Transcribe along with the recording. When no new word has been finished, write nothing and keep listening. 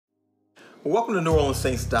Welcome to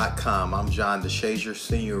NewOrleansSaints.com. I'm John DeShazier,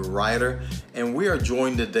 senior writer, and we are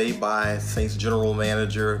joined today by Saints general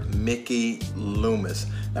manager Mickey Loomis.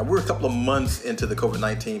 Now, we're a couple of months into the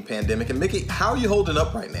COVID-19 pandemic, and Mickey, how are you holding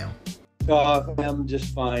up right now? I'm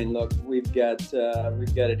just fine. Look, we've got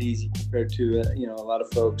it easy compared to a lot of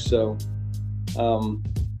folks. So,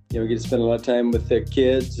 we get to spend a lot of time with the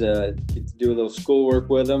kids, get to do a little schoolwork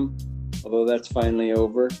with them, although that's finally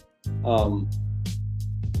over.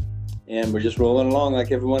 And we're just rolling along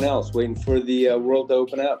like everyone else, waiting for the world to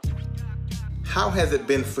open up. How has it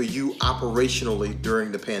been for you operationally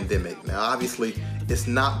during the pandemic? Now, obviously, it's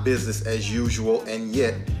not business as usual, and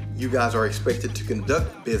yet you guys are expected to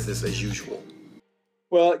conduct business as usual.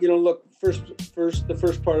 Well, look, the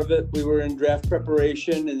first part of it, we were in draft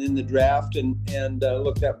preparation and in the draft, and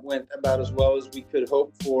look, that went about as well as we could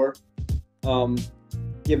hope for,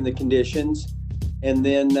 given the conditions. And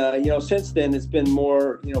then, since then, it's been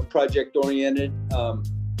more, project oriented.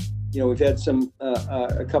 We've had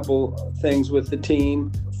a couple things with the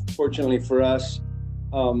team. Fortunately for us,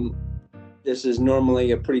 this is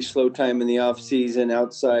normally a pretty slow time in the off season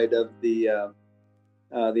outside of the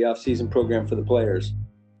off season program for the players.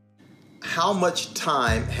 How much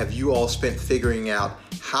time have you all spent figuring out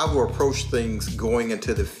how to approach things going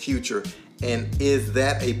into the future? And is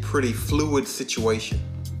that a pretty fluid situation?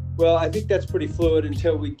 Well, I think that's pretty fluid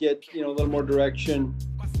until we get, a little more direction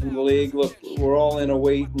from the league. Look, we're all in a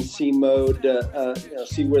wait and see mode,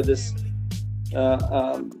 see where this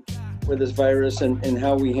virus and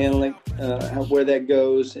how we handle it, where that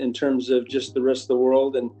goes in terms of just the rest of the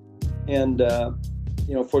world. And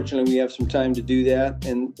fortunately, we have some time to do that.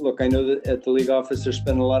 And look, I know that at the league office, they're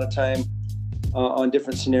spending a lot of time on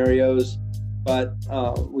different scenarios, but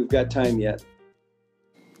we've got time yet.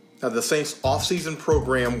 Now, the Saints off-season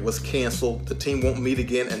program was canceled. The team won't meet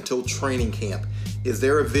again until training camp. Is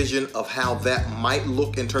there a vision of how that might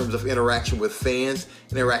look in terms of interaction with fans,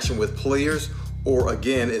 interaction with players, or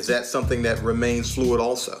again, is that something that remains fluid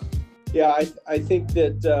also? Yeah, I think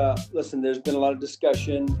that, listen, there's been a lot of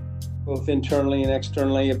discussion both internally and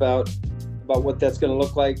externally about what that's going to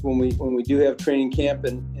look like when we do have training camp.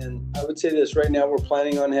 And I would say this, right now we're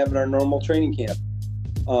planning on having our normal training camp.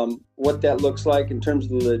 What that looks like in terms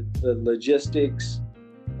of the logistics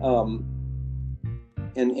and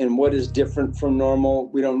what is different from normal,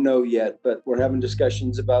 we don't know yet, but we're having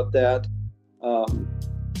discussions about that.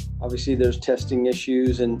 Obviously, there's testing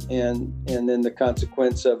issues and then the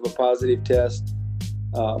consequence of a positive test.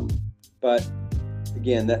 But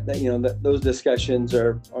again, those discussions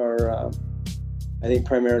are I think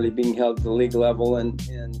primarily being held at the league level, and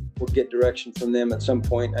we'll get direction from them at some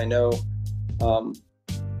point, I know.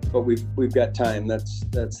 But we've got time. That's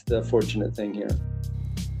the fortunate thing here.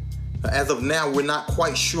 As of now, we're not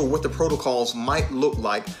quite sure what the protocols might look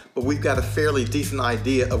like, but we've got a fairly decent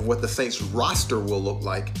idea of what the Saints roster will look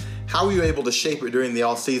like. How are you able to shape it during the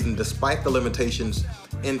offseason despite the limitations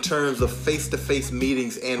in terms of face-to-face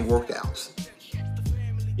meetings and workouts?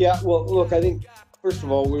 Yeah, well, look, I think, first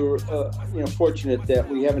of all, we were fortunate that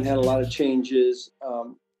we haven't had a lot of changes.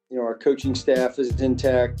 Our coaching staff is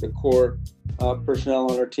intact. The core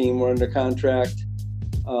personnel on our team were under contract.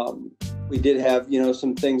 We did have,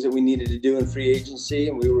 some things that we needed to do in free agency,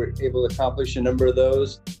 and we were able to accomplish a number of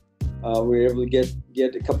those. We were able to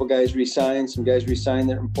get a couple guys re-signed, some guys re-signed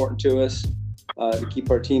that are important to us to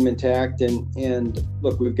keep our team intact. And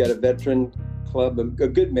look, we've got a veteran club, a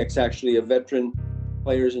good mix actually of veteran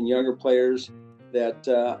players and younger players that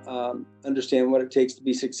understand what it takes to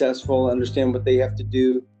be successful, understand what they have to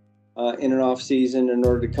do in an off season in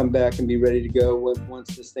order to come back and be ready to go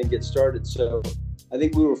once this thing gets started. So I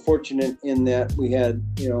think we were fortunate in that we had,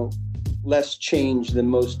 less change than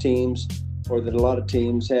most teams, or that a lot of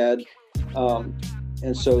teams had.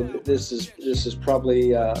 And so this is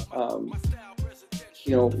probably, I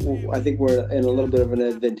think we're in a little bit of an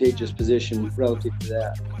advantageous position relative to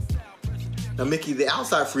that. Now, Mickey, the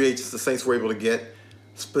outside free agents the Saints were able to get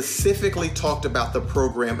specifically talked about the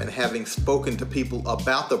program and having spoken to people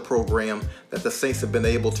about the program that the Saints have been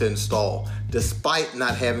able to install, despite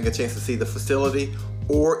not having a chance to see the facility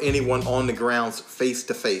or anyone on the grounds face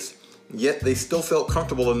to face. Yet they still felt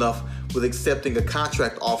comfortable enough with accepting a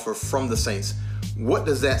contract offer from the Saints. What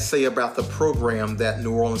does that say about the program that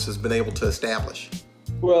New Orleans has been able to establish?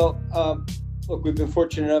 Well, look, we've been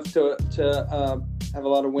fortunate enough to have a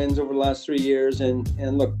lot of wins over the last 3 years,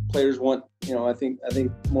 and look, players want, I think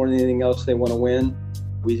more than anything else, they want to win.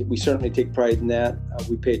 We certainly take pride in that.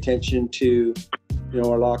 We pay attention to,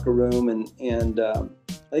 our locker room, and I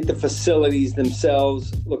think the facilities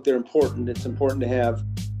themselves, look, they're important. It's important to have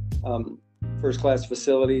first-class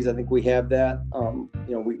facilities. I think we have that.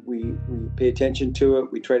 We pay attention to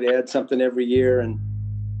it. We try to add something every year, and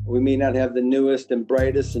we may not have the newest and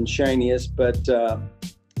brightest and shiniest, but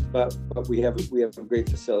we have a great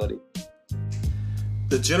facility.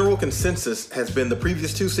 The general consensus has been the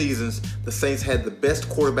previous 2 seasons, the Saints had the best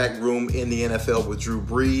quarterback room in the NFL with Drew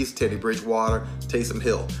Brees, Teddy Bridgewater, Taysom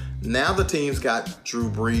Hill. Now the team's got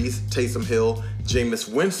Drew Brees, Taysom Hill,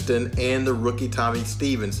 Jameis Winston, and the rookie Tommy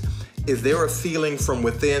Stevens. Is there a feeling from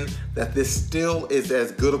within that this still is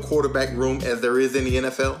as good a quarterback room as there is in the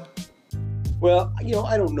NFL? Well,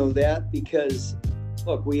 I don't know that because,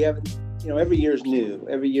 look, we haven't, every year is new.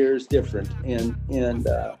 Every year is different. And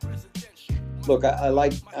look, I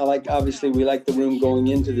like, obviously we like the room going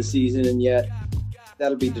into the season, and yet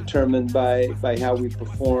that'll be determined by how we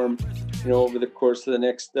perform, over the course of the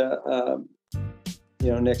next,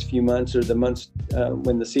 next few months or the months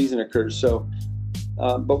when the season occurs. So,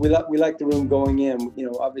 but we like the room going in.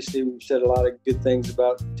 Obviously we've said a lot of good things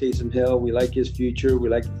about Taysom Hill. We like his future. We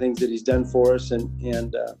like the things that he's done for us,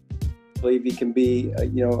 and believe he can be, a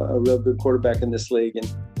real good quarterback in this league. And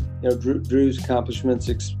Drew's accomplishments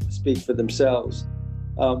speak for themselves.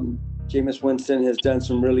 Jameis Winston has done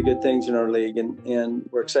some really good things in our league, and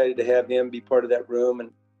we're excited to have him be part of that room,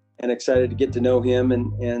 and excited to get to know him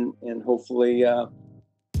and hopefully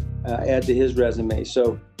add to his resume.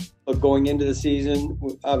 So, look, going into the season,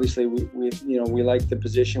 obviously we like the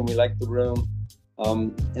position, we like the room,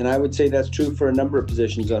 and I would say that's true for a number of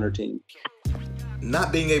positions on our team.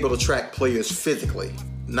 Not being able to track players physically,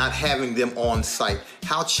 not having them on site,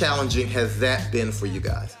 how challenging has that been for you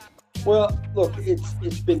guys? Well, look,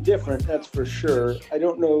 it's been different, that's for sure. I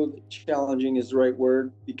don't know that challenging is the right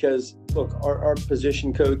word because, look, our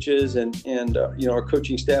position coaches and our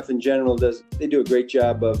coaching staff in general they do a great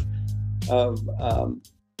job of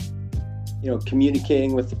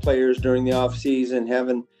communicating with the players during the off season,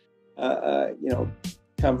 having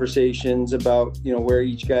conversations about where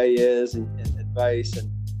each guy is and advice,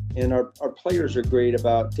 and our players are great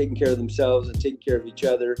about taking care of themselves and taking care of each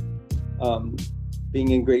other.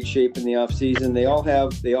 Being in great shape in the off season. They all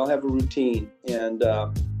have a routine, and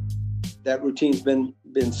that routine's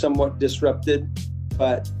been somewhat disrupted,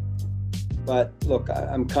 but look,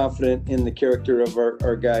 I'm confident in the character of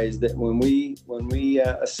our guys that when we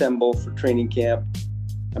assemble for training camp,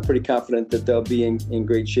 I'm pretty confident that they'll be in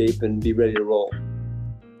great shape and be ready to roll.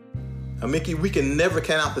 Now, Mickey, we can never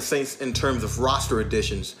count out the Saints in terms of roster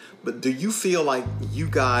additions, but do you feel like you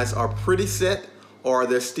guys are pretty set? Or are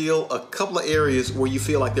there still a couple of areas where you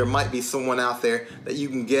feel like there might be someone out there that you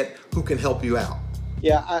can get who can help you out?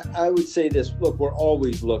 Yeah, I would say this. Look, we're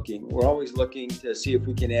always looking. We're always looking to see if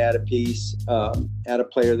we can add a piece, add a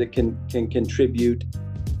player that can contribute.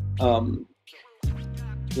 So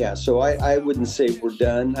I wouldn't say we're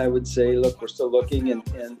done. I would say, look, we're still looking, and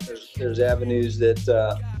there's avenues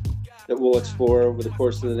that we'll explore over the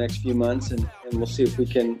course of the next few months, and we'll see if we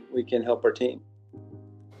can help our team.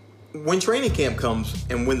 When training camp comes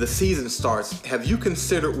and when the season starts, have you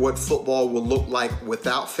considered what football will look like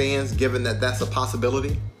without fans, given that that's a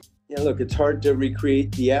possibility? Yeah, look, it's hard to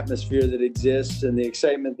recreate the atmosphere that exists and the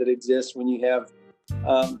excitement that exists when you have,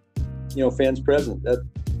 fans present.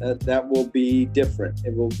 That will be different.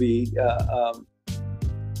 It will be,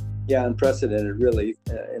 unprecedented, really,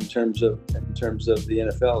 in terms of the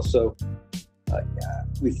NFL. So,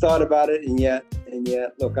 we thought about it, and yet,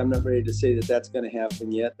 look, I'm not ready to say that that's going to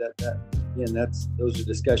happen yet. Those are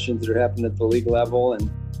discussions that are happening at the league level, and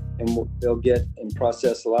they'll get and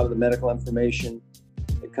process a lot of the medical information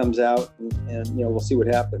that comes out, and we'll see what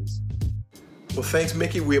happens. Well, thanks,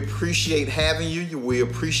 Mickey. We appreciate having you. We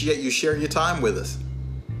appreciate you sharing your time with us.